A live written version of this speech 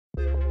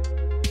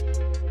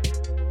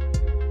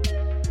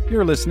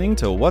You're listening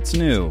to What's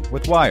New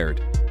with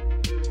Wired.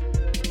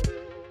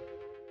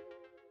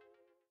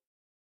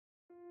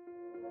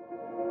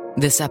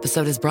 This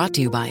episode is brought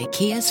to you by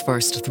Kia's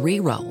first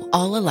three-row,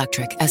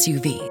 all-electric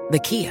SUV, the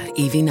Kia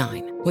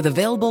EV9, with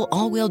available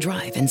all-wheel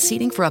drive and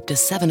seating for up to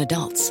 7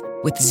 adults,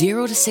 with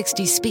 0 to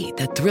 60 speed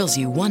that thrills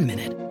you 1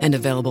 minute and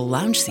available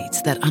lounge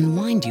seats that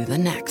unwind you the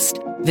next.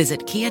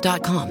 Visit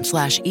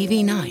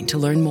kia.com/EV9 to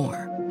learn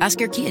more. Ask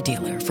your Kia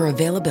dealer for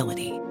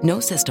availability. No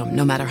system,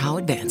 no matter how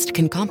advanced,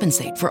 can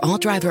compensate for all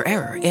driver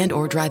error and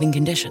or driving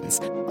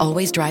conditions.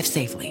 Always drive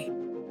safely.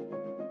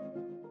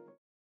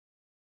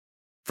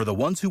 For the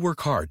ones who work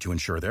hard to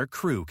ensure their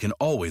crew can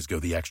always go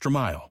the extra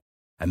mile,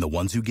 and the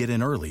ones who get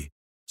in early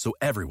so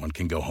everyone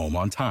can go home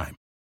on time,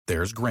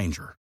 there's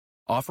Grainger,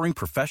 offering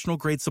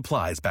professional-grade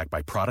supplies backed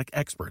by product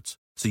experts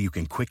so you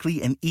can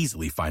quickly and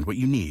easily find what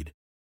you need.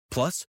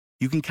 Plus,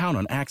 you can count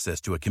on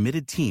access to a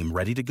committed team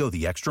ready to go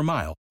the extra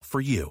mile for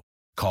you.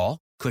 Call,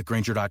 click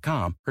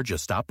Grainger.com, or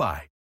just stop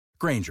by.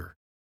 Grainger,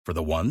 for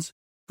the ones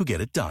who get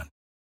it done.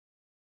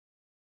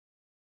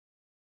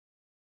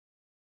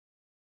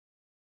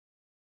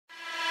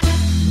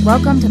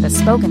 Welcome to the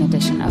spoken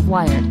edition of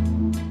Wired.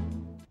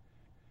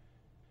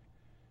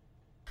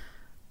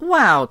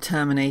 Wow,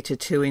 Terminator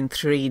 2 in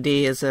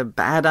 3D is a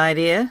bad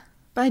idea,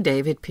 by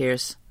David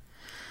Pierce.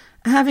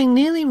 Having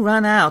nearly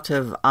run out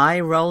of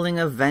eye-rolling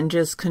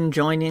Avengers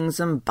conjoinings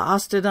and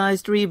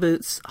bastardized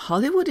reboots,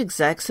 Hollywood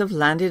execs have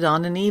landed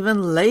on an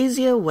even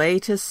lazier way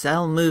to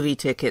sell movie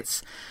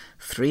tickets: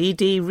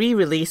 3D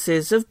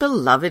re-releases of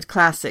beloved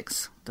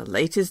classics. The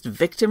latest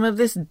victim of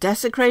this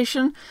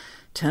desecration?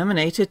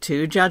 Terminator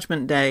 2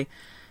 Judgment Day.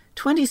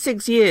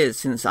 26 years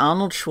since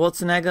Arnold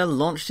Schwarzenegger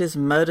launched his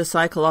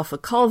motorcycle off a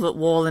culvert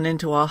wall and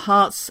into our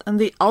hearts, and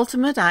the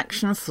ultimate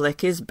action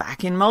flick is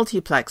back in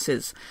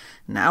multiplexes,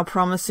 now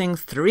promising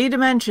 3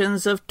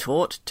 dimensions of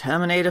taut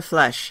Terminator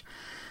flesh.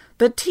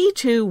 But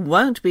T2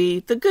 won't be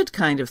the good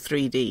kind of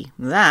 3D.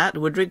 That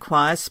would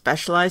require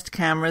specialized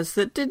cameras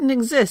that didn't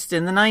exist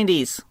in the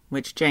 90s,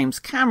 which James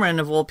Cameron,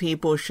 of all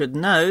people, should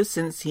know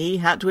since he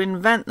had to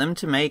invent them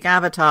to make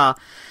Avatar.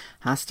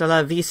 Hasta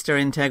la vista,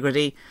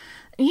 integrity.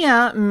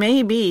 Yeah,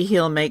 maybe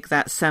he'll make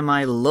that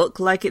semi look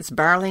like it's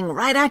barreling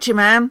right at you,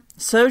 man.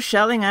 So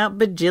shelling out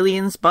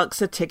bajillions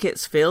bucks a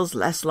tickets feels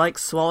less like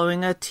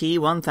swallowing a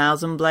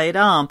T-1000 blade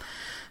arm.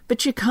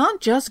 But you can't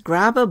just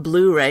grab a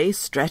Blu-ray,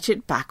 stretch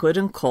it backward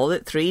and call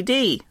it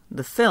 3D.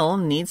 The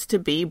film needs to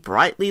be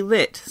brightly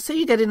lit, so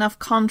you get enough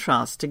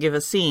contrast to give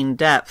a scene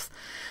depth.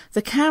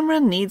 The camera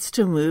needs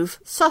to move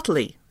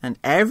subtly, and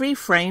every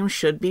frame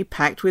should be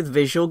packed with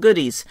visual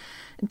goodies.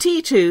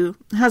 T2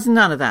 has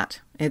none of that.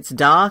 It's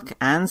dark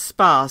and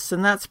sparse,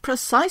 and that's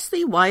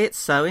precisely why it's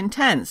so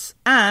intense,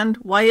 and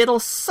why it'll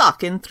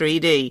suck in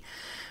 3D.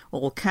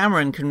 All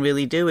Cameron can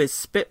really do is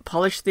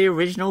spit-polish the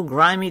original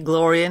grimy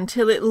glory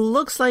until it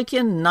looks like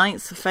your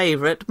 9th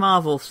favourite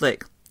Marvel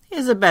flick.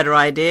 Here's a better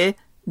idea.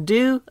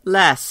 Do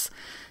less.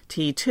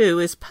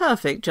 T2 is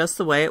perfect just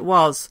the way it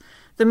was.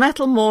 The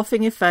metal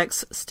morphing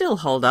effects still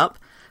hold up,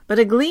 but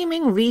a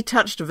gleaming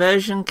retouched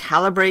version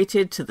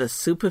calibrated to the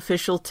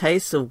superficial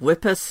taste of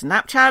whipper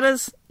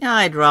Snapchatters?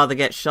 I'd rather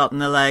get shot in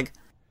the leg.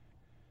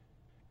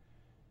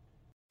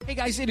 Hey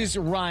guys, it is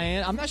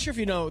Ryan. I'm not sure if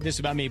you know this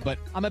about me, but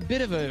I'm a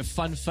bit of a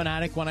fun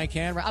fanatic when I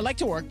can. I like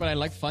to work, but I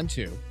like fun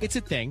too. It's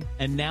a thing.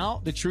 And now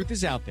the truth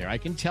is out there. I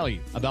can tell you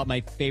about my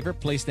favorite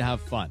place to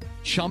have fun.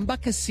 Chumba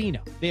Casino.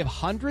 They have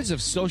hundreds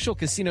of social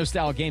casino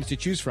style games to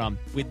choose from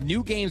with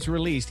new games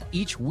released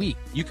each week.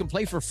 You can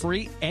play for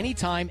free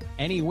anytime,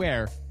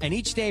 anywhere. And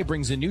each day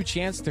brings a new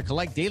chance to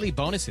collect daily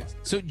bonuses.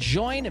 So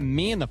join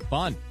me in the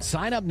fun.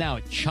 Sign up now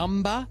at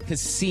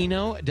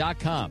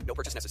ChumbaCasino.com. No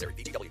purchase necessary.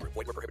 VGW Group.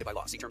 Void where prohibited by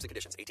law. See terms and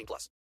conditions. 18+.